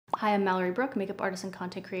Hi, I'm Mallory Brooke, makeup artist and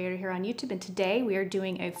content creator here on YouTube, and today we are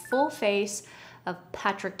doing a full face of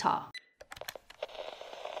Patrick Ta.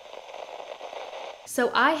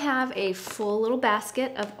 So I have a full little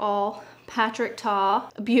basket of all Patrick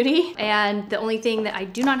Ta beauty, and the only thing that I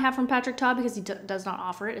do not have from Patrick Ta, because he does not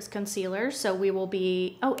offer it, is concealer. So we will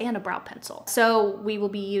be, oh, and a brow pencil. So we will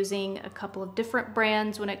be using a couple of different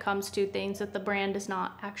brands when it comes to things that the brand does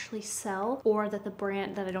not actually sell, or that the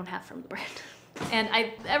brand that I don't have from the brand. And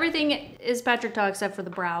everything is Patrick Ta except for the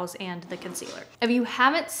brows and the concealer. If you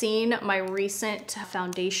haven't seen my recent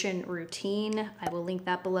foundation routine, I will link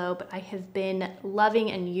that below, but I have been loving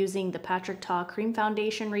and using the Patrick Ta cream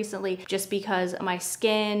foundation recently just because my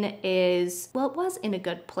skin is, well, it was in a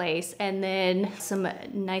good place, and then some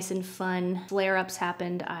nice and fun flare-ups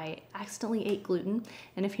happened. I accidentally ate gluten,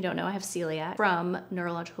 and if you don't know, I have celiac from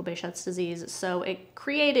neurological Behçet's disease, so it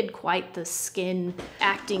created quite the skin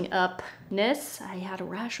acting upness. I had a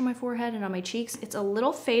rash on my forehead and on my cheeks. It's a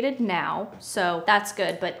little faded now, so that's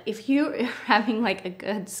good. But if you're having like a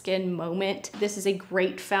good skin moment, this is a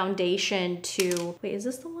great foundation to, wait, is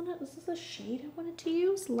this the one, is this the shade I wanted to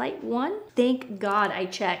use? Light 1? Thank God I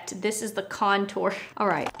checked. This is the contour. All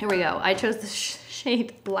right, here we go. I chose the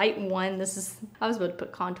shade Light 1. This is, I was about to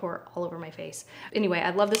put contour all over my face. Anyway,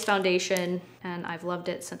 I love this foundation and I've loved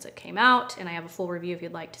it since it came out, and I have a full review if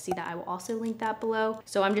you'd like to see that. I will also link that below.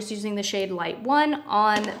 So I'm just using the shade Light 1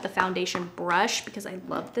 on the foundation brush because I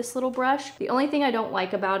love this little brush. The only thing I don't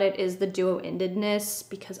like about it is the duo-endedness,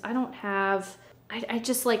 because I don't have, I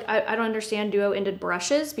just like, I don't understand duo-ended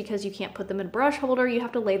brushes because you can't put them in a brush holder. You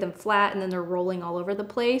have to lay them flat and then they're rolling all over the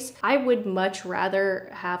place. I would much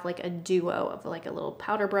rather have like a duo of like a little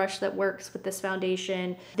powder brush that works with this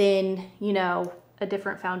foundation than, you know, a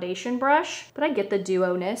different foundation brush. But I get the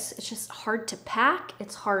duo-ness. It's just hard to pack.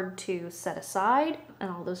 It's hard to set aside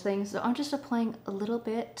and all those things. So I'm just applying a little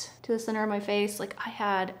bit to the center of my face. Like, I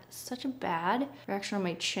had such a bad reaction on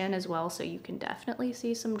my chin as well. So you can definitely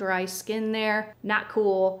see some dry skin there. Not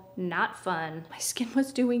cool, not fun. My skin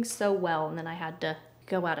was doing so well, and then I had to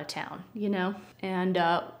go out of town, you know? And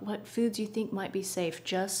what foods you think might be safe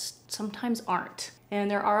just sometimes aren't. And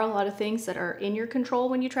there are a lot of things that are in your control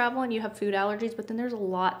when you travel and you have food allergies, but then there's a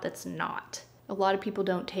lot that's not. A lot of people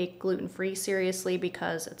don't take gluten-free seriously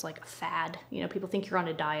because it's like a fad. You know, people think you're on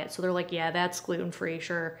a diet, so they're like, yeah, that's gluten-free,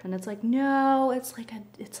 sure. And it's like, no, it's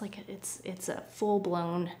a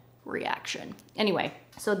full-blown reaction. Anyway,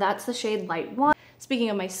 so that's the shade Light 1. Speaking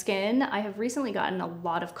of my skin, I have recently gotten a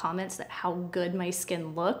lot of comments that how good my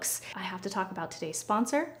skin looks. I have to talk about today's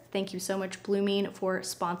sponsor. Thank you so much, Blumine, for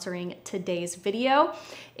sponsoring today's video.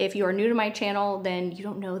 If you are new to my channel, then you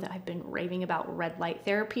don't know that I've been raving about red light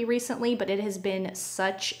therapy recently, but it has been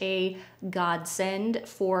such a godsend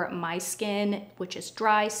for my skin, which is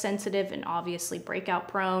dry, sensitive, and obviously breakout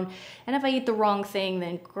prone. And if I eat the wrong thing,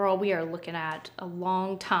 then girl, we are looking at a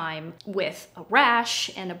long time with a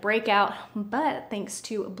rash and a breakout. But thanks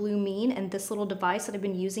to Blumine and this little device that I've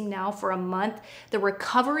been using now for a month, the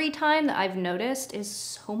recovery time that I've noticed is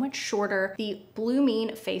so much shorter. The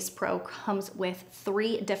Blumine Face Pro comes with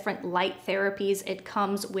 3 different light therapies. It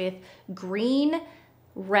comes with green,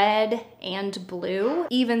 red, and blue.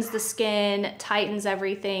 Evens the skin, tightens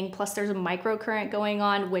everything, plus there's a microcurrent going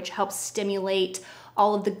on which helps stimulate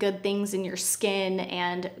all of the good things in your skin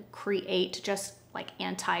and create just like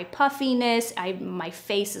anti-puffiness. My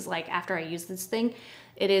face is like, after I use this thing,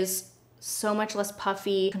 it is so much less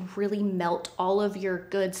puffy. You can really melt all of your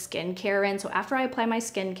good skincare in. So after I apply my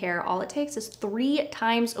skincare, all it takes is 3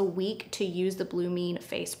 times a week to use the Blumine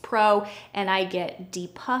Face Pro, and I get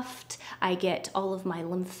depuffed. I get all of my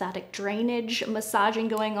lymphatic drainage massaging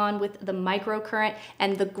going on with the microcurrent.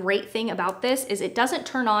 And the great thing about this is it doesn't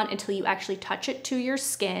turn on until you actually touch it to your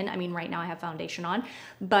skin. I mean, right now I have foundation on,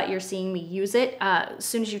 but you're seeing me use it. As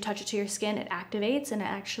soon as you touch it to your skin, it activates and it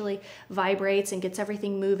actually vibrates and gets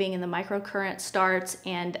everything moving, and the microcurrent starts,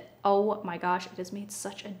 and oh my gosh, it has made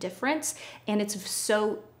such a difference. And it's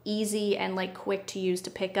so easy and like quick to use to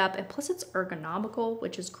pick up, and plus it's ergonomical,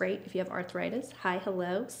 which is great if you have arthritis. Hi,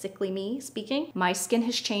 hello, sickly me speaking. My skin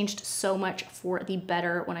has changed so much for the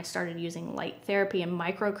better when I started using light therapy and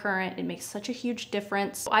microcurrent. It makes such a huge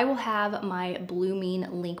difference. I will have my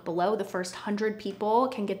Blumine link below. The first 100 people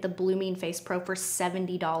can get the Blumine Face Pro for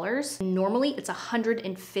 $70. Normally it's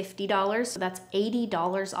 $150, so that's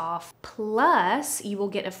 $80 off. Plus you will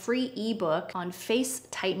get a free ebook on face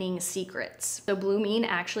tightening secrets. So Blumine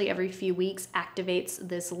actually actually every few weeks activates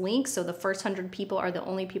this link. So the first 100 people are the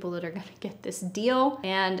only people that are gonna get this deal.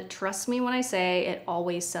 And trust me when I say it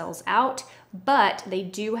always sells out, but they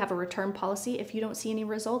do have a return policy. If you don't see any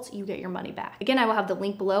results, you get your money back. Again, I will have the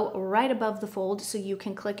link below right above the fold so you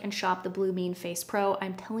can click and shop the Blue Mean Face Pro.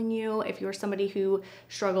 I'm telling you, if you're somebody who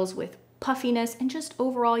struggles with puffiness and just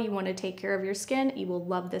overall you want to take care of your skin, you will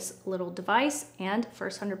love this little device. And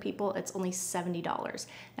first 100 people, it's only $70.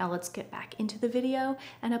 Now let's get back into the video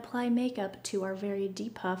and apply makeup to our very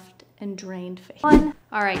depuffed and drained face.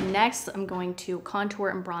 All right, next I'm going to contour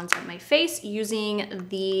and bronze up my face using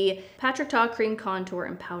the Patrick Ta Cream Contour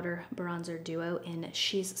and Powder Bronzer Duo in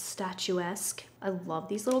She's Statuesque. I love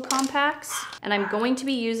these little compacts. And I'm going to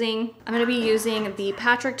be using the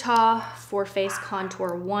Patrick Ta For Face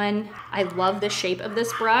Contour 1. I love the shape of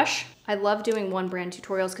this brush. I love doing one brand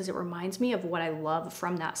tutorials because it reminds me of what I love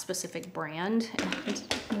from that specific brand.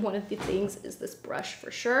 And one of the things is this brush for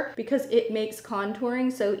sure, because it makes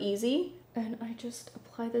contouring so easy. And I just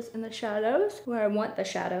apply this in the shadows where I want the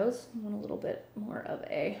shadows. I want a little bit more of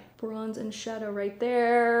a bronze and shadow right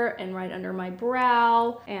there and right under my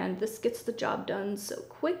brow. And this gets the job done so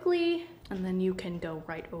quickly. And then you can go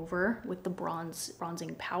right over with the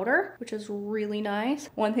bronzing powder, which is really nice.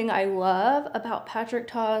 One thing I love about Patrick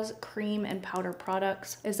Ta's cream and powder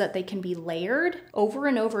products is that they can be layered over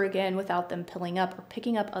and over again without them pilling up or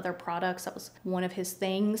picking up other products. That was one of his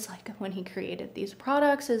things, like when he created these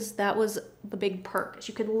products, is that was the big perk, is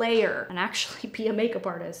you could layer and actually be a makeup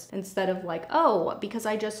artist instead of like, oh, because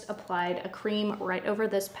I just applied a cream right over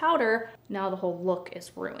this powder, now the whole look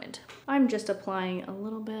is ruined. I'm just applying a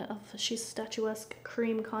little bit of She's Statuesque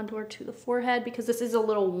cream contour to the forehead because this is a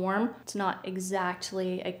little warm. It's not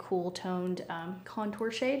exactly a cool toned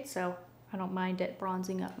contour shade, so I don't mind it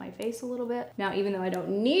bronzing up my face a little bit. Now, even though I don't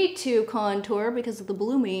need to contour because of the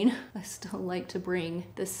Blue Mean, I still like to bring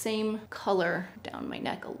the same color down my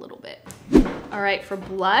neck a little bit. All right, for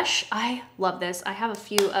blush, I love this. I have a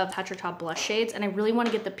few of Patrick Ta blush shades and I really want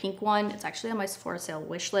to get the pink one. It's actually on my Sephora sale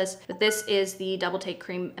wish list, but this is the Double Take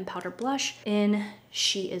Cream and Powder Blush in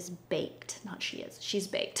She Is Baked, not She Is, She's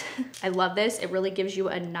Baked. I love this. It really gives you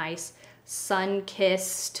a nice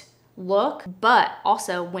sun-kissed look, but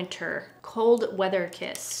also winter, cold weather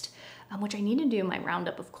kissed, which I need to do my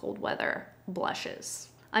roundup of cold weather blushes.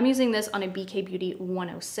 I'm using this on a BK Beauty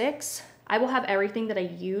 106. I will have everything that I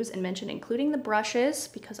use and mention, including the brushes,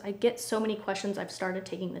 because I get so many questions. I've started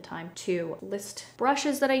taking the time to list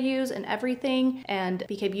brushes that I use and everything. And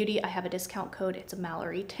BK Beauty, I have a discount code. It's a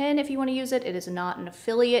Mallory10 if you want to use it. It is not an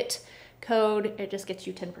affiliate code. It just gets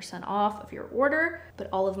you 10% off of your order. But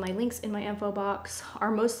all of my links in my info box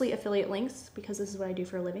are mostly affiliate links because this is what I do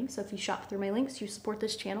for a living. So if you shop through my links, you support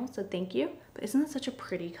this channel. So thank you. But isn't that such a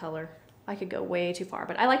pretty color? I could go way too far,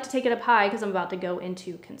 but I like to take it up high because I'm about to go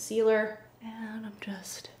into concealer. And I'm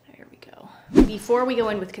just, there we go. Before we go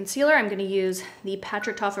in with concealer, I'm gonna use the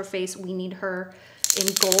Patrick Ta For Face We Need Her in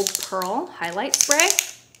Gold Pearl Highlight Spray.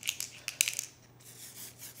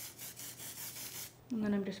 And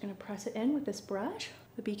then I'm just gonna press it in with this brush,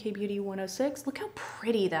 the BK Beauty 106. Look how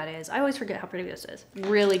pretty that is. I always forget how pretty this is.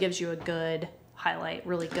 Really gives you a good highlight,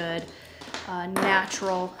 really good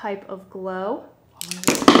natural type of glow. I'm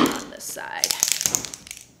gonna do it on this side.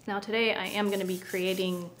 Now today I am gonna be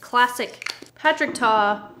creating classic Patrick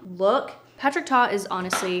Ta look. Patrick Ta is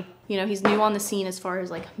honestly, you know, he's new on the scene as far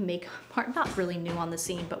as like makeup art, not really new on the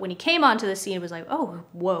scene, but when he came onto the scene, it was like, oh,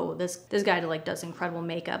 whoa, this guy like does incredible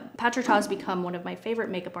makeup. Patrick Ta has become one of my favorite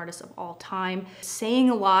makeup artists of all time.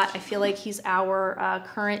 Saying a lot, I feel like he's our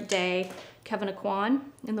current day Kevin Aquan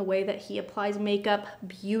in the way that he applies makeup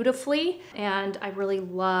beautifully. And I really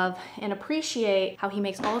love and appreciate how he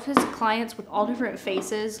makes all of his clients with all different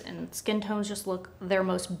faces and skin tones just look their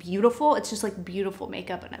most beautiful. It's just like beautiful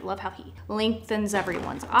makeup. And I love how he lengthens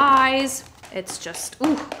everyone's eyes. It's just,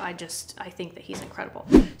 ooh, I think that he's incredible.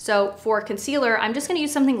 So for concealer, I'm just gonna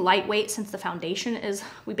use something lightweight since the foundation is,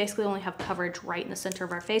 we basically only have coverage right in the center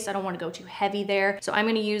of our face. I don't wanna go too heavy there. So I'm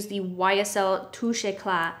gonna use the YSL Touche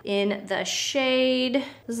Eclat in the shade,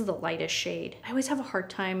 this is the lightest shade. I always have a hard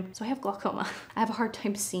time, so I have glaucoma. I have a hard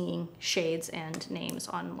time seeing shades and names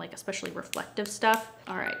on like especially reflective stuff.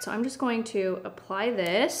 All right, so I'm just going to apply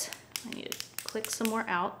this. I need to click some more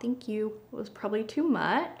out. Thank you. It was probably too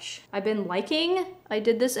much. I've been liking, I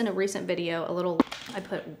did this in a recent video,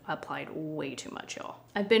 applied way too much, y'all.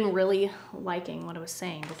 I've been really liking what I was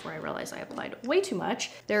saying before I realized I applied way too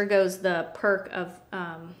much. There goes the perk of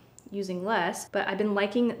using less, but I've been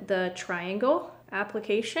liking the triangle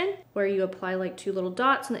application where you apply like 2 little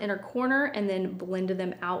dots in the inner corner and then blend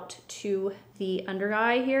them out to the under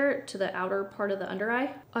eye here to the outer part of the under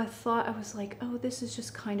eye, I thought, I was like, oh, this is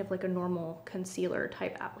just kind of like a normal concealer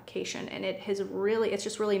type application. And it's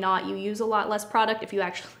just really not. You use a lot less product if you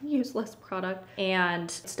actually use less product, and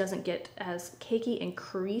it doesn't get as cakey and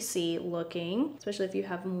creasy looking, especially if you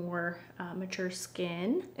have more mature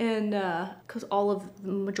skin. And because the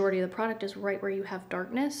majority of the product is right where you have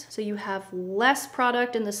darkness. So you have less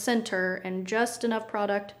product in the center and just enough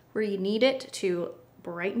product where you need it to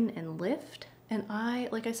brighten and lift. And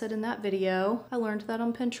like I said in that video, I learned that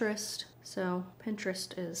on Pinterest. So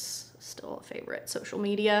Pinterest is still a favorite social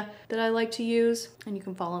media that I like to use. And you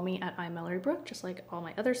can follow me at I'm Mallory Brooke, just like all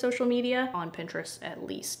my other social media, on Pinterest at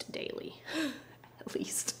least daily. At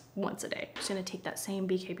least once a day. I'm just gonna take that same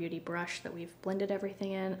BK Beauty brush that we've blended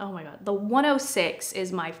everything in. Oh my God, the 106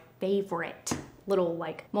 is my favorite little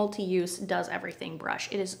like multi-use does everything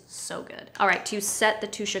brush. It is so good. All right, to set the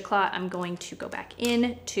touche éclat, I'm going to go back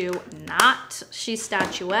in to not She's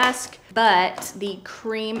Statuesque, but the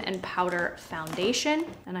cream and powder foundation.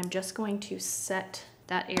 And I'm just going to set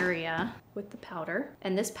that area with the powder.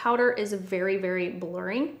 And this powder is very, very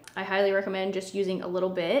blurring. I highly recommend just using a little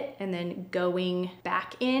bit and then going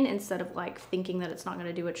back in instead of like thinking that it's not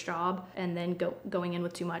gonna do its job and then going in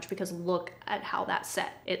with too much, because look at how that's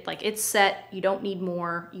set. It's set, you don't need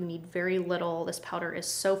more, you need very little. This powder is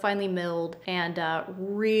so finely milled and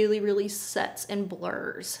really, really sets and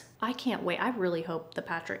blurs. I can't wait. I really hope the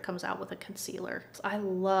Patrick comes out with a concealer. I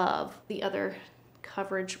love the other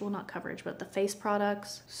coverage, well, not coverage, but the face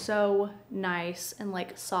products. So nice and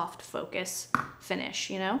like soft focus finish,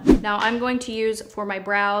 you know? Now I'm going to use for my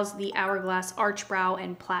brows the Hourglass Arch Brow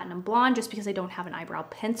in Platinum Blonde, just because I don't have an eyebrow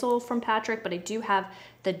pencil from Patrick, but I do have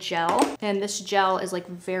the gel. And this gel is like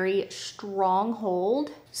very strong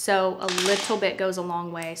hold, so a little bit goes a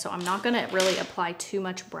long way. So I'm not gonna really apply too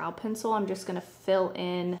much brow pencil. I'm just gonna fill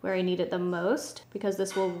in where I need it the most, because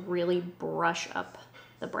this will really brush up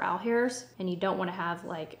the brow hairs, and you don't want to have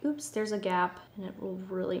like, oops, there's a gap, and it will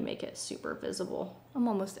really make it super visible. I'm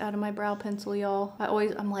almost out of my brow pencil, y'all.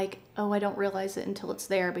 I'm like, oh, I don't realize it until it's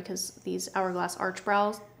there, because these Hourglass Arch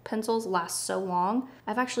Brow pencils last so long.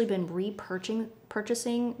 I've actually been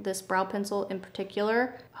purchasing this brow pencil in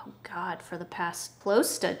particular, oh God, for the past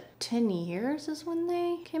close to 10 years is when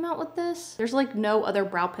they came out with this. There's like no other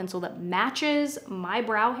brow pencil that matches my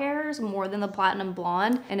brow hairs more than the Platinum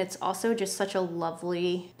Blonde. And it's also just such a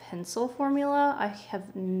lovely pencil formula. I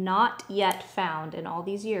have not yet found in all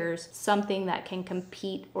these years something that can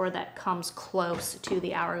compete or that comes close to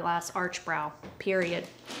the Hourglass Arch Brow, period.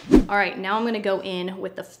 All right, now I'm gonna go in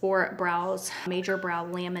with the For Brows Major Brow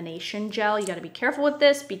Lamination Gel. You gotta be careful with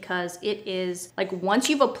this, because it is like, once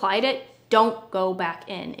you've applied it, don't go back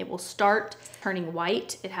in. It will start turning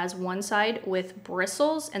white. It has one side with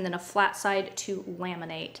bristles and then a flat side to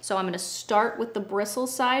laminate. So I'm gonna start with the bristle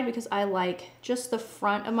side, because I like just the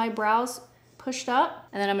front of my brows pushed up.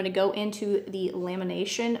 And then I'm gonna go into the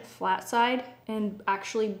lamination flat side and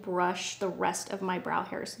actually brush the rest of my brow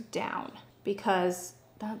hairs down, because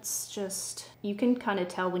that's just, you can kind of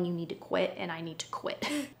tell when you need to quit, and I need to quit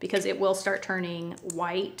because it will start turning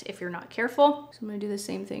white if you're not careful. So I'm gonna do the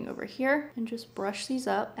same thing over here and just brush these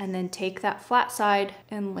up, and then take that flat side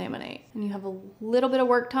and laminate. And you have a little bit of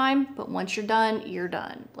work time, but once you're done, you're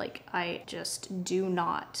done. Like, I just do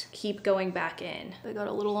not keep going back in. I got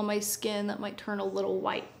a little on my skin that might turn a little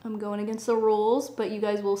white. I'm going against the rules, but you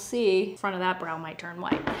guys will see, front of that brow might turn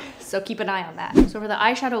white. So keep an eye on that. So for the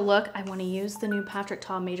eyeshadow look, I wanna use the new Patrick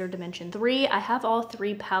Ta Major Dimension 3. I have all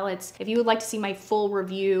 3 palettes. If you would like to see my full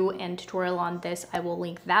review and tutorial on this, I will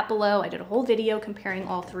link that below. I did a whole video comparing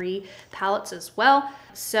all 3 palettes as well.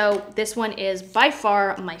 So this one is by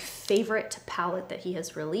far my favorite palette that he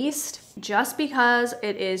has released, just because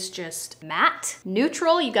it is just matte,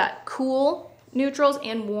 neutral. You got cool, neutrals,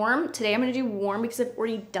 and warm. Today I'm gonna do warm because I've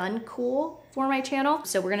already done cool for my channel.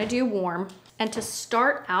 So we're gonna do warm. And to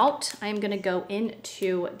start out, I'm gonna go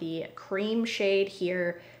into the cream shade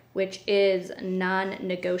here, which is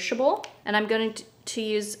non-negotiable. And I'm going to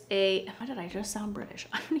use why did I just sound British?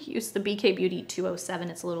 I'm gonna use the BK Beauty 207.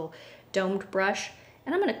 It's a little domed brush.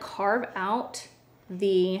 And I'm gonna carve out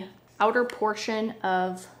the outer portion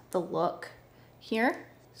of the look here.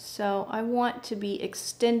 So I want to be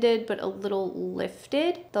extended, but a little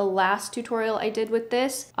lifted. The last tutorial I did with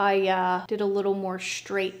this, I did a little more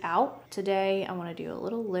straight out. Today, I wanna do a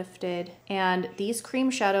little lifted. And these cream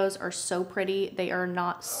shadows are so pretty. They are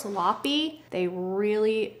not sloppy. They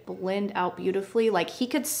really blend out beautifully. Like, he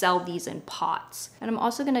could sell these in pots. And I'm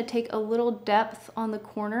also gonna take a little depth on the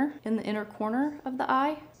corner, in the inner corner of the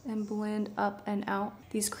eye, and blend up and out.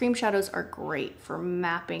 These cream shadows are great for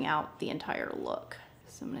mapping out the entire look.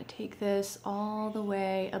 So I'm gonna take this all the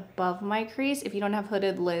way above my crease. If you don't have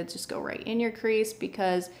hooded lids, just go right in your crease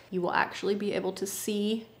because you will actually be able to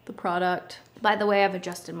see the product. By the way, I've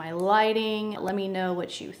adjusted my lighting. Let me know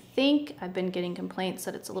what you think. I've been getting complaints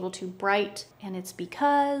that it's a little too bright, and it's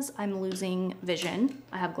because I'm losing vision.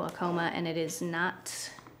 I have glaucoma and it is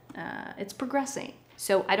not, it's progressing.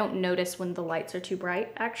 So I don't notice when the lights are too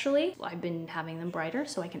bright, actually. I've been having them brighter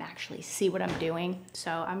so I can actually see what I'm doing.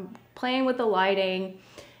 So I'm playing with the lighting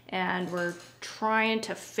and we're trying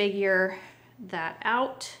to figure that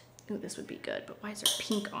out. Ooh, this would be good, but why is there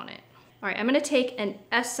pink on it? All right, I'm gonna take an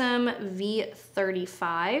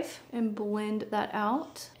SM-V35 and blend that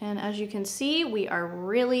out. And as you can see, we are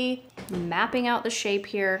really mapping out the shape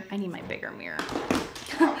here. I need my bigger mirror.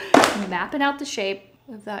 Mapping out the shape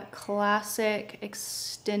of that classic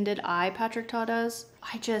extended eye Patrick Ta does.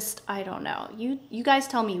 I don't know. You guys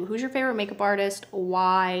tell me, who's your favorite makeup artist?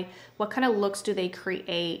 Why? What kind of looks do they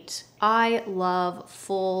create? I love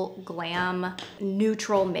full glam,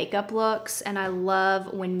 neutral makeup looks, and I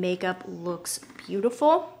love when makeup looks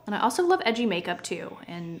beautiful. And I also love edgy makeup too,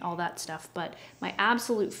 and all that stuff, but my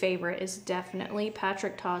absolute favorite is definitely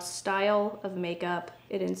Patrick Ta's style of makeup.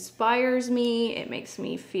 It inspires me. It makes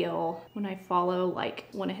me feel, when I follow like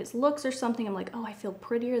one of his looks or something, I'm like, oh, I feel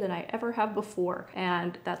prettier than I ever have before.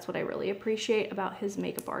 And that's what I really appreciate about his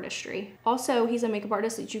makeup artistry. Also, he's a makeup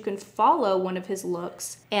artist that you can follow one of his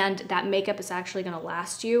looks and that makeup is actually gonna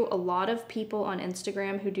last you. A lot of people on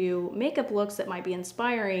Instagram who do makeup looks that might be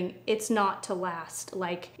inspiring, it's not to last.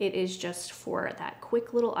 Like, it is just for that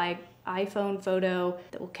quick little iPhone photo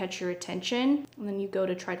that will catch your attention, and then you go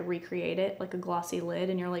to try to recreate it like a glossy lid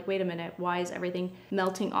and you're like, wait a minute, why is everything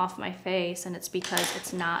melting off my face? And it's because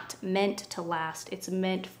it's not meant to last. It's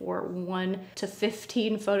meant for 1 to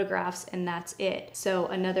 15 photographs and that's it. So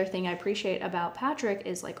another thing I appreciate about Patrick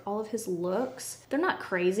is like all of his looks, they're not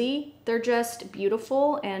crazy, they're just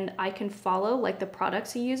beautiful, and I can follow like the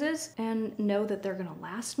products he uses and know that they're gonna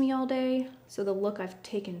last me all day. So the look I've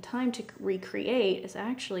taken time to recreate is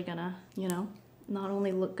actually gonna, you know, not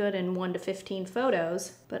only look good in 1 to 15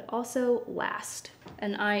 photos, but also last.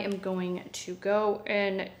 And I am going to go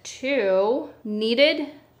into Needed,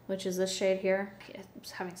 which is this shade here. I'm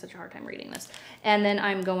having such a hard time reading this. And then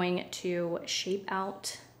I'm going to shape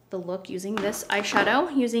out the look using this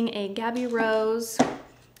eyeshadow, using a Gabby Rose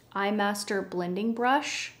Eye Master blending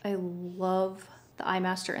brush. I love the Eye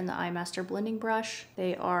Master and the Eye Master blending brush.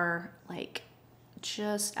 They are like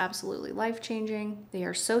just absolutely life-changing. They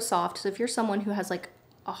are so soft. So if you're someone who has like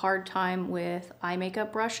a hard time with eye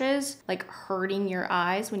makeup brushes, like hurting your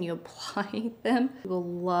eyes when you apply them, you will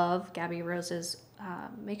love Gabby Rose's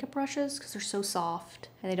makeup brushes because they're so soft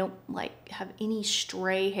and they don't like have any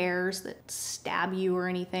stray hairs that stab you or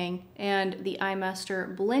anything. And the Eye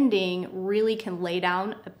Master blending really can lay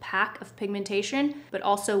down a pack of pigmentation but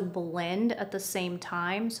also blend at the same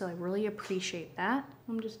time, so I really appreciate that.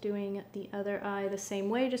 I'm just doing the other eye the same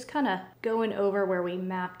way, just kind of going over where we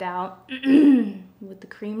mapped out with the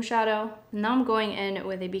cream shadow. Now I'm going in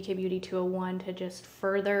with a BK Beauty 201 to just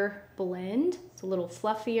further blend. It's a little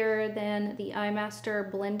fluffier than the Eye Master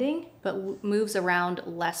blending, but moves around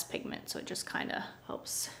less pigment, so it just kind of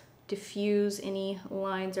helps diffuse any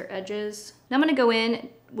lines or edges. Now I'm gonna go in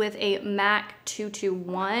with a MAC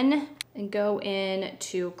 221 and go in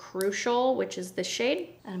to Crucial, which is this shade.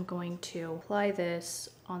 And I'm going to apply this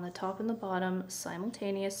on the top and the bottom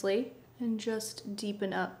simultaneously and just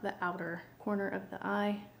deepen up the outer corner of the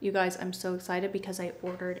eye. You guys, I'm so excited because I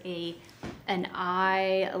ordered an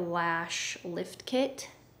eyelash lift kit.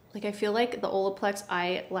 Like, I feel like the Olaplex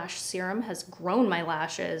eyelash serum has grown my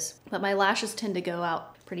lashes, but my lashes tend to go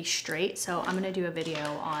out pretty straight. So I'm gonna do a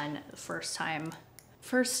video on the first time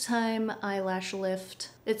eyelash lift.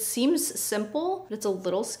 It seems simple, but it's a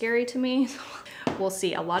little scary to me. We'll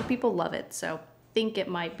see. A lot of people love it, so I think it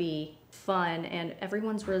might be fun. And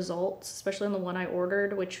everyone's results, especially on the one I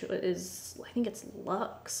ordered, which is, I think it's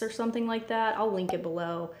Luxe or something like that. I'll link it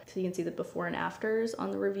below so you can see the before and afters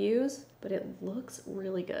on the reviews, but it looks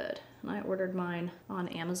really good. And I ordered mine on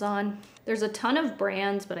Amazon. There's a ton of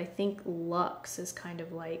brands, but I think Luxe is kind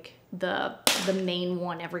of like the main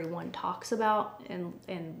one everyone talks about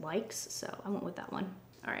and likes, so I went with that one.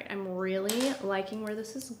 All right, I'm really liking where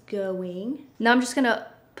this is going. Now I'm just gonna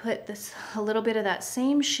put a little bit of that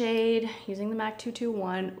same shade using the MAC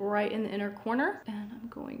 221 right in the inner corner, and I'm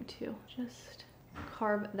going to just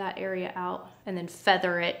carve that area out and then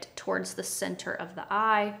feather it towards the center of the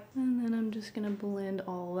eye. And then I'm just gonna blend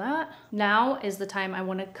all that. Now is the time I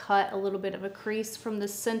wanna cut a little bit of a crease from the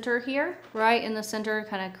center here, right in the center,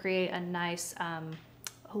 kind of create a nice,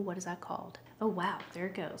 oh, what is that called? Oh wow, there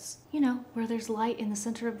it goes. You know, where there's light in the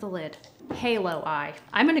center of the lid. Halo eye.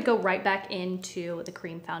 I'm gonna go right back into the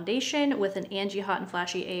cream foundation with an Angie Hot and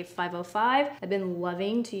Flashy A505. I've been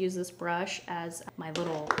loving to use this brush as my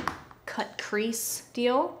little cut crease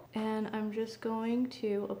deal. And I'm just going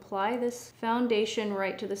to apply this foundation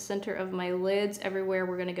right to the center of my lids. Everywhere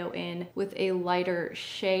we're gonna go in with a lighter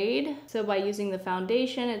shade. So by using the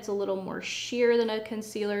foundation, it's a little more sheer than a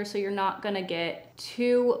concealer, so you're not gonna get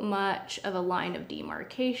too much of a line of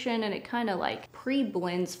demarcation, and it kind of like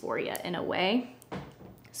pre-blends for you in a way.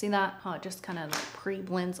 See that? How it just kind of like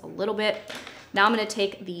pre-blends a little bit. Now I'm gonna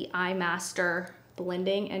take the Eye Master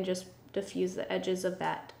blending and just diffuse the edges of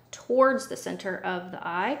that towards the center of the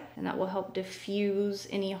eye, and that will help diffuse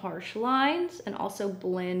any harsh lines and also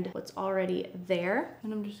blend what's already there.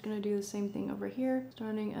 And I'm just gonna do the same thing over here,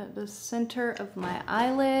 starting at the center of my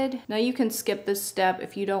eyelid. Now you can skip this step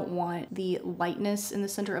if you don't want the lightness in the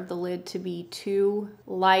center of the lid to be too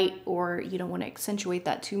light, or you don't want to accentuate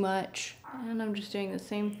that too much. And I'm just doing the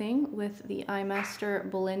same thing with the Eye Master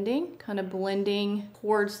blending, kind of blending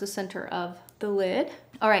towards the center of the lid.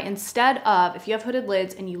 All right, instead of, if you have hooded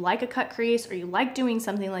lids and you like a cut crease or you like doing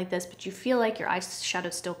something like this, but you feel like your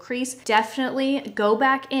eyeshadow's still creased, definitely go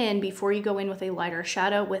back in before you go in with a lighter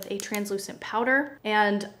shadow with a translucent powder.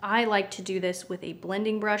 And I like to do this with a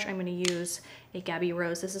blending brush. I'm gonna use a Gabby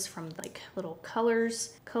Rose. This is from like Little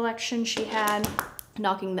Colors collection she had.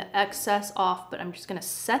 Knocking the excess off, but I'm just gonna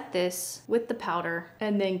set this with the powder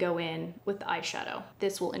and then go in with the eyeshadow.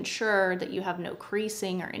 This will ensure that you have no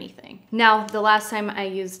creasing or anything. Now, the last time I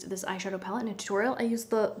used this eyeshadow palette in a tutorial, I used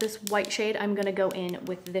this white shade. I'm gonna go in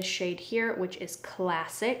with this shade here, which is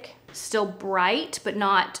Classic. Still bright, but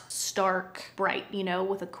not stark bright, you know,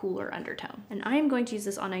 with a cooler undertone. And I am going to use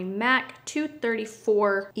this on a MAC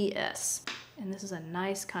 234 ES. And this is a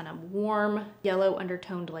nice kind of warm yellow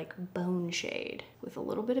undertoned like bone shade with a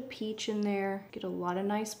little bit of peach in there. Get a lot of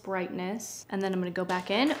nice brightness. And then I'm gonna go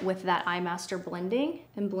back in with that Eye Master blending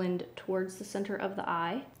and blend towards the center of the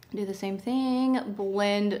eye. Do the same thing,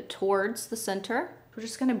 blend towards the center. We're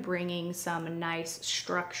just gonna bringing some nice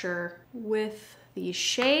structure with these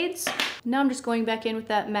shades. Now I'm just going back in with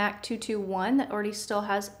that MAC 221 that already still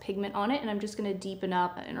has pigment on it, and I'm just gonna deepen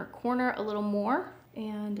up the inner corner a little more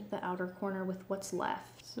and the outer corner with what's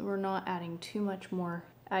left. So we're not adding too much more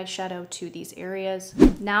eyeshadow to these areas.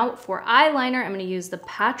 Now for eyeliner, I'm gonna use the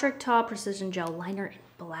Patrick Ta Precision Gel Liner in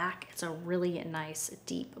black. It's a really nice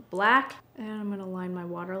deep black. And I'm gonna line my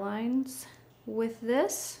waterlines with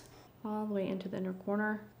this all the way into the inner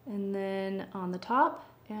corner and then on the top.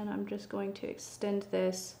 And I'm just going to extend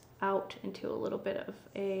this out into a little bit of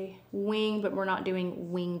a wing, but we're not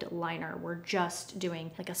doing winged liner. We're just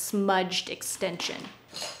doing like a smudged extension.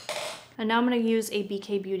 And now I'm gonna use a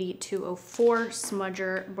BK Beauty 204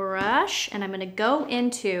 smudger brush, and I'm gonna go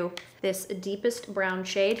into this deepest brown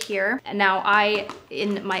shade here. And now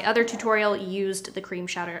in my other tutorial, used the cream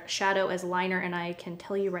shadow as liner, and I can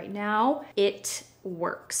tell you right now, it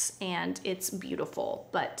works and it's beautiful.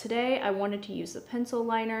 But today I wanted to use the pencil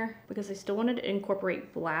liner because I still wanted to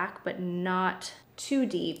incorporate black, but not too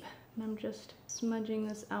deep. And I'm just smudging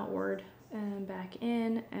this outward and back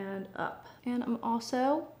in and up. And I'm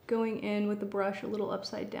also going in with the brush a little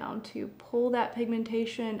upside down to pull that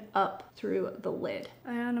pigmentation up through the lid.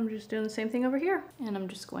 And I'm just doing the same thing over here. And I'm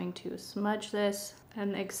just going to smudge this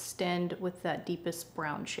and extend with that deepest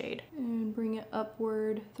brown shade and bring it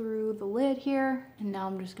upward through the lid here. And now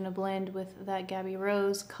I'm just gonna blend with that Gabby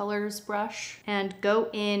Rose Colors brush and go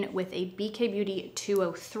in with a BK Beauty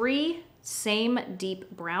 203. Same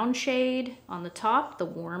deep brown shade on the top, the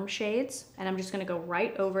warm shades. And I'm just gonna go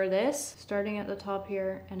right over this, starting at the top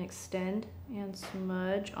here, and extend and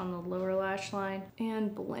smudge on the lower lash line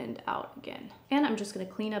and blend out again. And I'm just gonna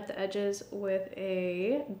clean up the edges with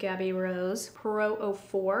a Gabby Rose Pro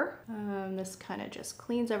 04. This kind of just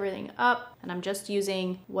cleans everything up. And I'm just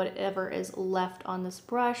using whatever is left on this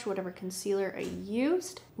brush, whatever concealer I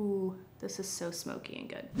used. Ooh. This is so smoky and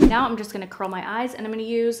good. Now I'm just gonna curl my eyes and I'm gonna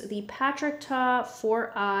use the Patrick Ta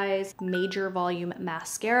 4 Eyes Major Volume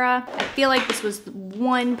Mascara. I feel like this was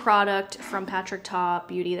one product from Patrick Ta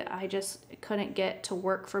Beauty that I just couldn't get to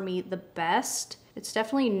work for me the best. It's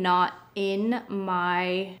definitely not in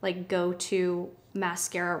my like go-to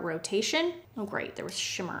mascara rotation. Oh great, there was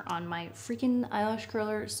shimmer on my freaking eyelash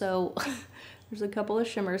curler, so there's a couple of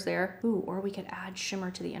shimmers there. Ooh, or we could add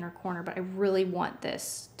shimmer to the inner corner, but I really want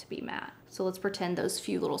this to be matte. So let's pretend those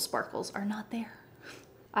few little sparkles are not there.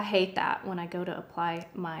 I hate that when I go to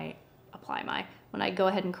when I go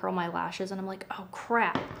ahead and curl my lashes and I'm like, oh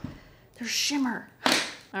crap, there's shimmer.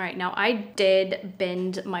 All right, now I did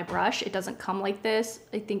bend my brush. It doesn't come like this.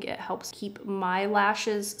 I think it helps keep my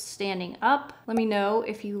lashes standing up. Let me know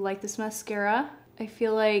if you like this mascara. I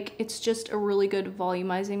feel like it's just a really good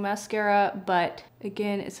volumizing mascara, but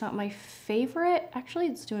again, it's not my favorite. Actually,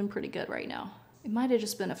 it's doing pretty good right now. It might have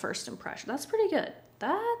just been a first impression. That's pretty good.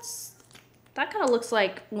 That kind of looks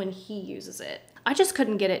like when he uses it. I just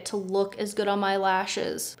couldn't get it to look as good on my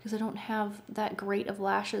lashes because I don't have that great of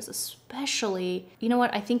lashes, especially, you know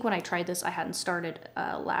what? I think when I tried this, I hadn't started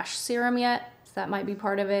a lash serum yet. So that might be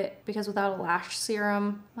part of it because without a lash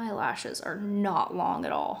serum, my lashes are not long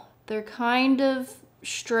at all. They're kind of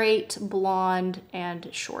straight, blonde, and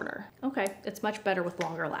shorter. Okay, it's much better with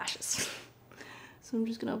longer lashes. So I'm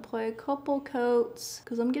just gonna apply a couple coats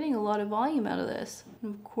because I'm getting a lot of volume out of this.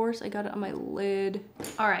 And of course I got it on my lid.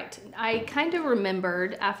 All right, I kind of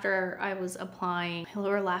remembered after I was applying my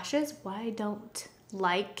lower lashes why I don't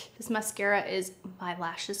like this mascara is my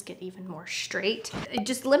lashes get even more straight.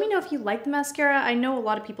 Just let me know if you like the mascara. I know a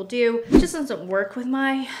lot of people do. It just doesn't work with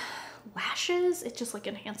my lashes. It just like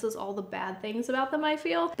enhances all the bad things about them, I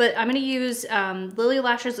feel. But I'm gonna use Lily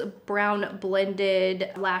Lashes Brown Blended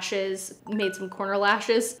Lashes, made some corner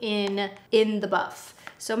lashes in the buff.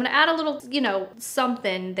 So I'm gonna add a little, you know,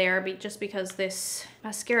 something there just because this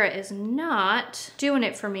mascara is not doing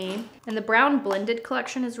it for me. And the Brown Blended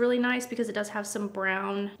collection is really nice because it does have some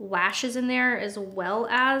brown lashes in there as well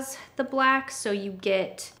as the black. So you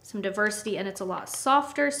get some diversity and it's a lot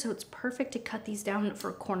softer. So it's perfect to cut these down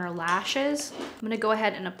for corner lashes. I'm gonna go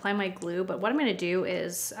ahead and apply my glue, but what I'm gonna do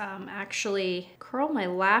is actually curl my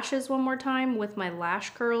lashes one more time with my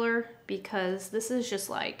lash curler because this is just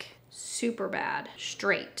like super bad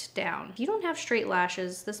straight down. If you don't have straight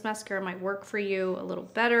lashes, this mascara might work for you a little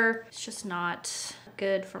better. It's just not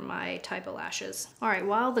good for my type of lashes. All right,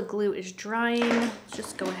 while the glue is drying, let's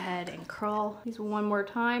just go ahead and curl these one more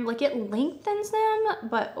time. Like it lengthens them,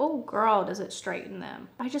 but oh girl, does it straighten them.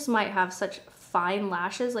 I just might have such fine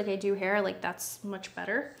lashes like I do hair, like that's much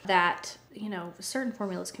better. That, you know, certain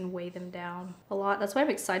formulas can weigh them down a lot. That's why I'm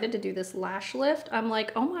excited to do this lash lift. I'm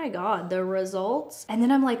like, oh my God, the results. And then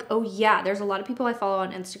I'm like, oh yeah, there's a lot of people I follow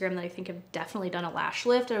on Instagram that I think have definitely done a lash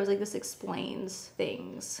lift. And I was like, this explains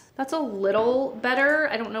things. That's a little better.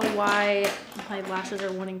 I don't know why my lashes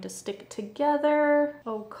are wanting to stick together.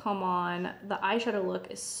 Oh, come on. The eyeshadow look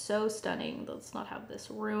is so stunning. Let's not have this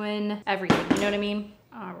ruin everything, you know what I mean?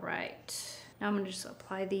 All right. Now I'm gonna just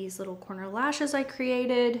apply these little corner lashes I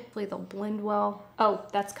created. Hopefully they'll blend well. Oh,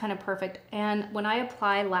 that's kind of perfect. And when I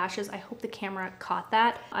apply lashes, I hope the camera caught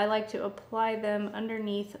that. I like to apply them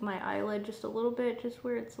underneath my eyelid just a little bit, just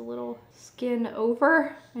where it's a little skin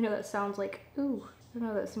over. I know that sounds like, ooh, I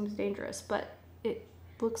know that seems dangerous, but it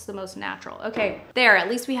looks the most natural. Okay, there, at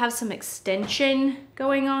least we have some extension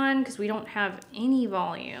going on because we don't have any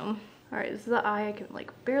volume. All right, this is the eye I can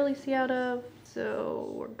like barely see out of.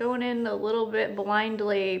 So we're going in a little bit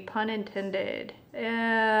blindly, pun intended.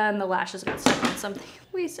 And the lashes got stuck on something.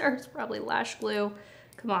 It's probably lash glue.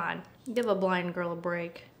 Come on, give a blind girl a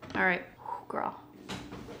break. All right, girl.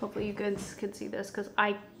 Hopefully you guys can see this because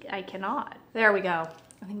I cannot. There we go.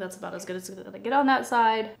 I think that's about as good as it's gonna get on that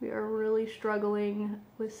side. We are really struggling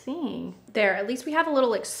with seeing. There, at least we have a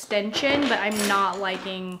little extension, but I'm not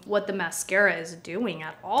liking what the mascara is doing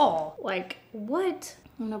at all. Like, what?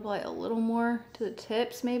 I'm gonna apply a little more to the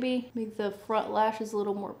tips, maybe. Make the front lashes a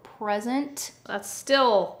little more present. That's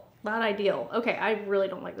still not ideal. Okay, I really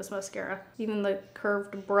don't like this mascara. Even the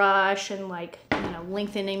curved brush and like, you know,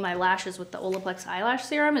 lengthening my lashes with the Olaplex eyelash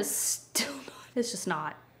serum is still not, it's just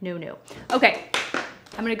not, no. Okay,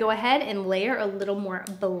 I'm gonna go ahead and layer a little more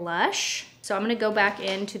blush. So I'm gonna go back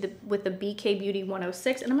into with the BK Beauty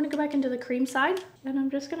 106 and I'm gonna go back into the cream side and I'm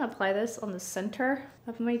just gonna apply this on the center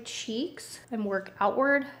of my cheeks and work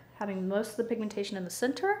outward, having most of the pigmentation in the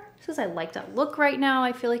center. Just because I like that look right now.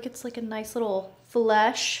 I feel like it's like a nice little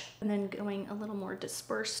flush and then going a little more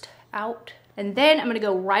dispersed out. And then I'm gonna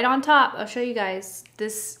go right on top. I'll show you guys.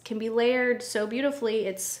 This can be layered so beautifully.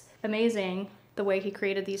 It's amazing the way he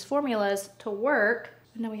created these formulas to work.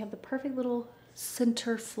 And now we have the perfect little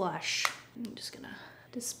center flush. I'm just gonna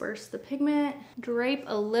disperse the pigment, drape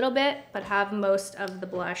a little bit, but have most of the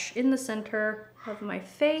blush in the center of my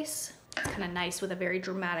face. It's kind of nice with a very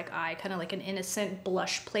dramatic eye, kind of like an innocent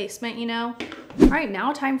blush placement, you know? All right,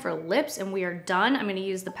 now time for lips and we are done. I'm gonna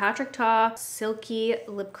use the Patrick Ta Silky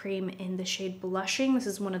Lip Cream in the shade Blushing. This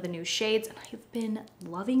is one of the new shades and I've been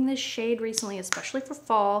loving this shade recently, especially for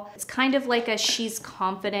fall. It's kind of like a She's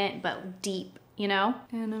Confident, but deep, you know?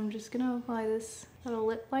 And I'm just gonna apply this little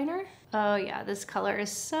lip liner. Oh yeah, this color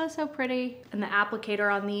is so pretty. And the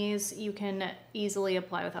applicator on these, you can easily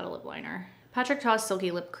apply without a lip liner. Patrick Ta's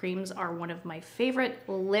Silky Lip Creams are one of my favorite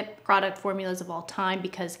lip product formulas of all time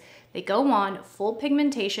because they go on full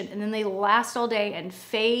pigmentation and then they last all day and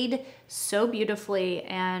fade so beautifully,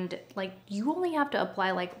 and like you only have to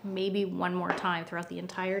apply like maybe one more time throughout the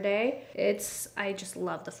entire day. I just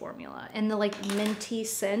love the formula, and the like minty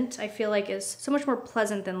scent I feel like is so much more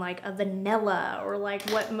pleasant than like a vanilla or like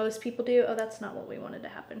what most people do. Oh, that's not what we wanted to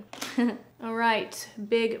happen. All right,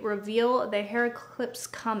 big reveal. The hair clips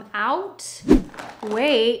come out.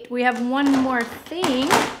 Wait, we have one more thing.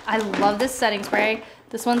 I love this setting spray.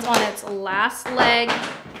 This one's on its last leg.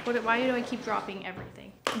 Why do I keep dropping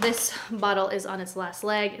everything? This bottle is on its last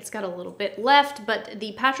leg. It's got a little bit left, but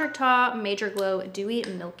the Patrick Ta Major Glow Dewy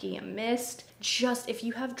Milky Mist. Just if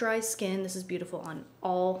you have dry skin, this is beautiful on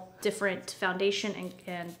all different foundation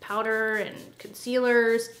and powder and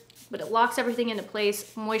concealers, but it locks everything into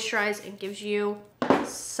place, moisturizes, and gives you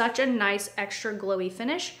such a nice extra glowy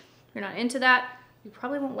finish. If you're not into that, you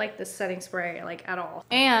probably won't like this setting spray like at all.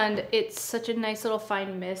 And it's such a nice little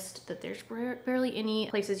fine mist that there's barely any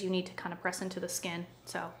places you need to kind of press into the skin.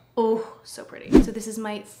 So, oh, so pretty. So this is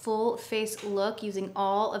my full face look using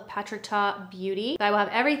all of Patrick Ta Beauty. I will have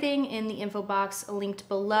everything in the info box linked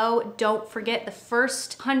below. Don't forget the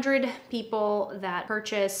first 100 people that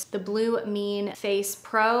purchase the Blue Mean Face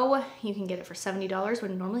Pro, you can get it for $70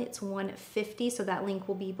 when normally it's $150. So that link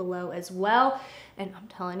will be below as well. And I'm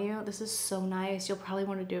telling you, this is so nice. You'll probably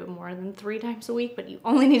want to do it more than 3 times a week, but you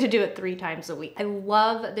only need to do it 3 times a week. I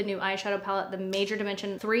love the new eyeshadow palette. The Major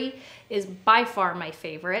Dimension 3 is by far my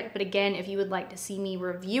favorite. But again, if you would like to see me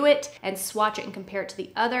review it and swatch it and compare it to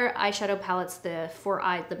the other eyeshadow palettes, the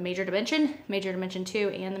Major Dimension 2,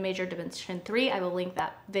 and the Major Dimension 3, I will link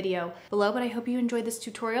that video below. But I hope you enjoyed this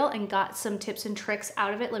tutorial and got some tips and tricks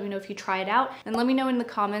out of it. Let me know if you try it out, and let me know in the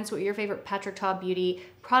comments what your favorite Patrick Ta Beauty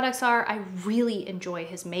products are. I really enjoy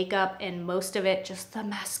his makeup, and most of it, just the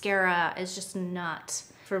mascara is just not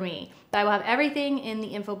for me. But I will have everything in the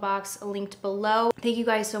info box linked below. Thank you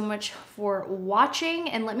guys so much for watching,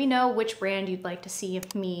 and let me know which brand you'd like to see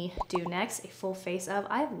me do next. A full face of.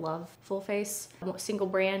 I love full face, single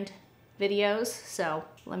brand videos, so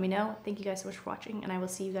let me know. Thank you guys so much for watching, and I will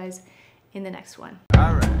see you guys in the next one.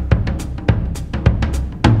 All right.